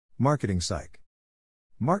Marketing psych.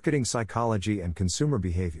 Marketing psychology and consumer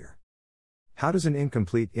behavior. How does an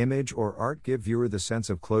incomplete image or art give viewer the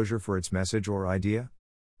sense of closure for its message or idea?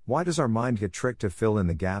 Why does our mind get tricked to fill in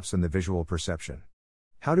the gaps in the visual perception?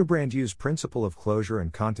 How do brands use principle of closure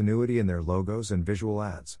and continuity in their logos and visual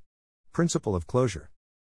ads? Principle of closure.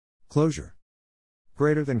 Closure.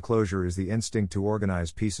 Greater than closure is the instinct to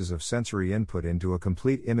organize pieces of sensory input into a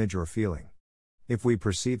complete image or feeling. If we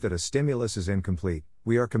perceive that a stimulus is incomplete,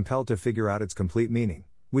 we are compelled to figure out its complete meaning.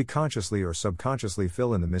 We consciously or subconsciously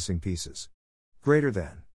fill in the missing pieces. Greater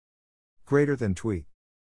than. Greater than tweet.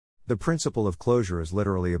 The principle of closure is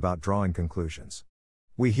literally about drawing conclusions.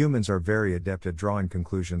 We humans are very adept at drawing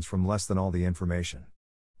conclusions from less than all the information.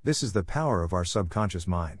 This is the power of our subconscious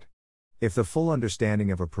mind. If the full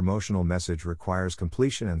understanding of a promotional message requires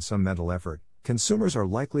completion and some mental effort, consumers are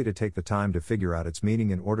likely to take the time to figure out its meaning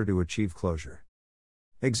in order to achieve closure.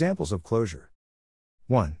 Examples of closure.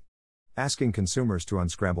 1. Asking consumers to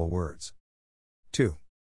unscramble words. 2.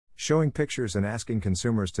 Showing pictures and asking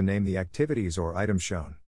consumers to name the activities or items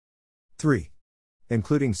shown. 3.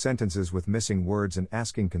 Including sentences with missing words and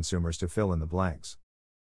asking consumers to fill in the blanks.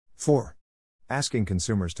 4. Asking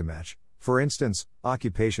consumers to match, for instance,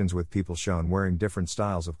 occupations with people shown wearing different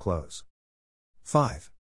styles of clothes.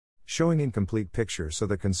 5. Showing incomplete pictures so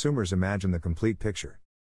that consumers imagine the complete picture.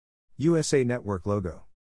 USA Network logo.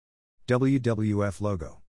 WWF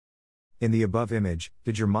logo. In the above image,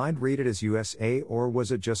 did your mind read it as USA or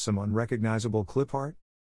was it just some unrecognizable clip art?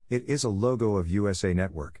 It is a logo of USA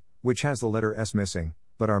Network, which has the letter S missing,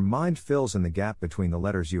 but our mind fills in the gap between the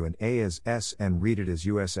letters U and A as S and read it as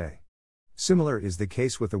USA. Similar is the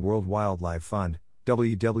case with the World Wildlife Fund,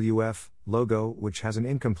 WWF, logo, which has an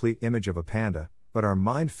incomplete image of a panda, but our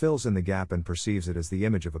mind fills in the gap and perceives it as the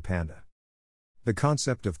image of a panda. The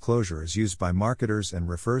concept of closure is used by marketers and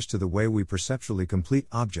refers to the way we perceptually complete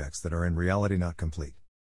objects that are in reality not complete.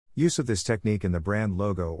 Use of this technique in the brand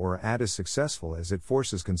logo or ad is successful as it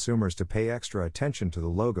forces consumers to pay extra attention to the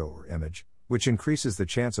logo or image, which increases the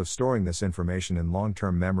chance of storing this information in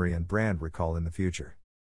long-term memory and brand recall in the future.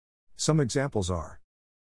 Some examples are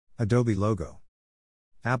Adobe logo,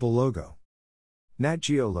 Apple logo, Nat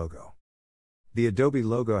Geo logo. The Adobe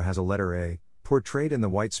logo has a letter A, portrayed in the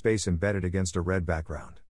white space embedded against a red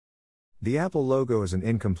background. The Apple logo is an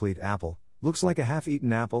incomplete apple, looks like a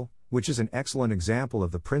half-eaten apple, which is an excellent example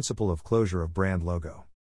of the principle of closure of brand logo.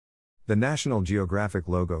 The National Geographic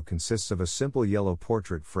logo consists of a simple yellow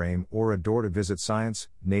portrait frame or a door to visit science,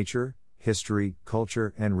 nature, history,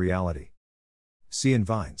 culture, and reality. Sea and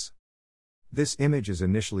vines. This image is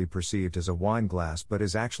initially perceived as a wine glass but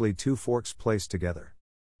is actually two forks placed together.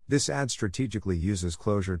 This ad strategically uses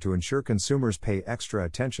closure to ensure consumers pay extra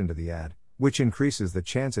attention to the ad, which increases the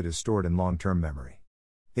chance it is stored in long-term memory.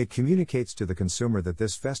 It communicates to the consumer that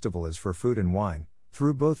this festival is for food and wine,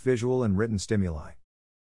 through both visual and written stimuli.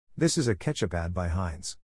 This is a ketchup ad by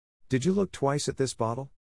Heinz. Did you look twice at this bottle?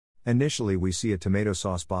 Initially we see a tomato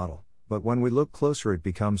sauce bottle, but when we look closer it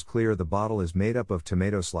becomes clear the bottle is made up of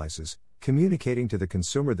tomato slices, communicating to the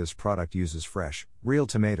consumer this product uses fresh, real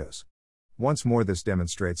tomatoes. Once more, this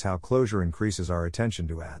demonstrates how closure increases our attention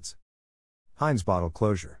to ads. Heinz bottle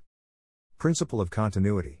closure. Principle of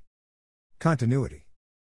continuity. Continuity.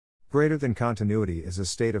 Greater than continuity is a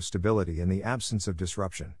state of stability in the absence of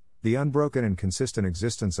disruption, the unbroken and consistent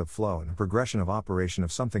existence of flow and progression of operation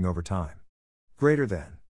of something over time. Greater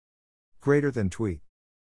than. Greater than tweet.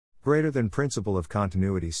 Greater than principle of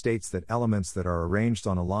continuity states that elements that are arranged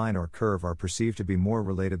on a line or curve are perceived to be more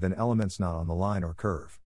related than elements not on the line or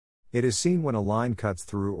curve. It is seen when a line cuts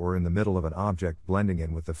through or in the middle of an object blending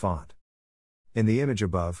in with the font. In the image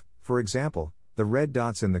above, for example, the red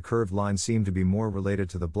dots in the curved line seem to be more related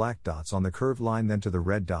to the black dots on the curved line than to the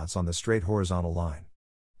red dots on the straight horizontal line.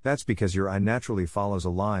 That's because your eye naturally follows a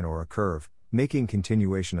line or a curve, making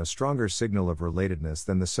continuation a stronger signal of relatedness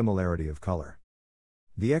than the similarity of color.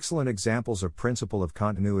 The excellent examples of principle of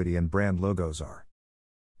continuity and brand logos are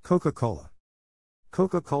Coca-Cola.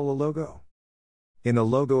 Coca-Cola logo. In the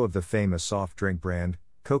logo of the famous soft drink brand,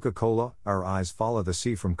 Coca-Cola, our eyes follow the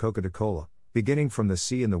C from Coca to Cola, beginning from the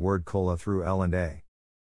C in the word cola through L and A.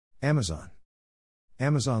 Amazon.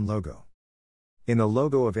 Amazon logo. In the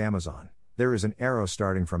logo of Amazon, there is an arrow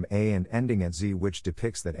starting from A and ending at Z which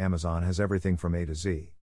depicts that Amazon has everything from A to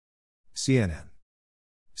Z. CNN.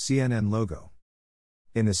 CNN logo.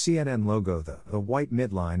 In the CNN logo the white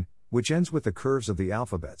midline, which ends with the curves of the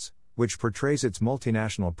alphabets, which portrays its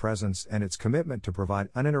multinational presence and its commitment to provide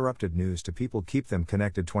uninterrupted news to people keep them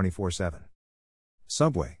connected 24/7.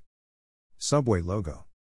 Subway. Subway logo.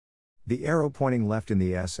 The arrow pointing left in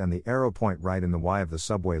the S and the arrow point right in the Y of the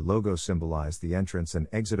subway logo symbolize the entrance and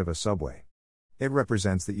exit of a subway. It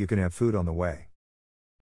represents that you can have food on the way.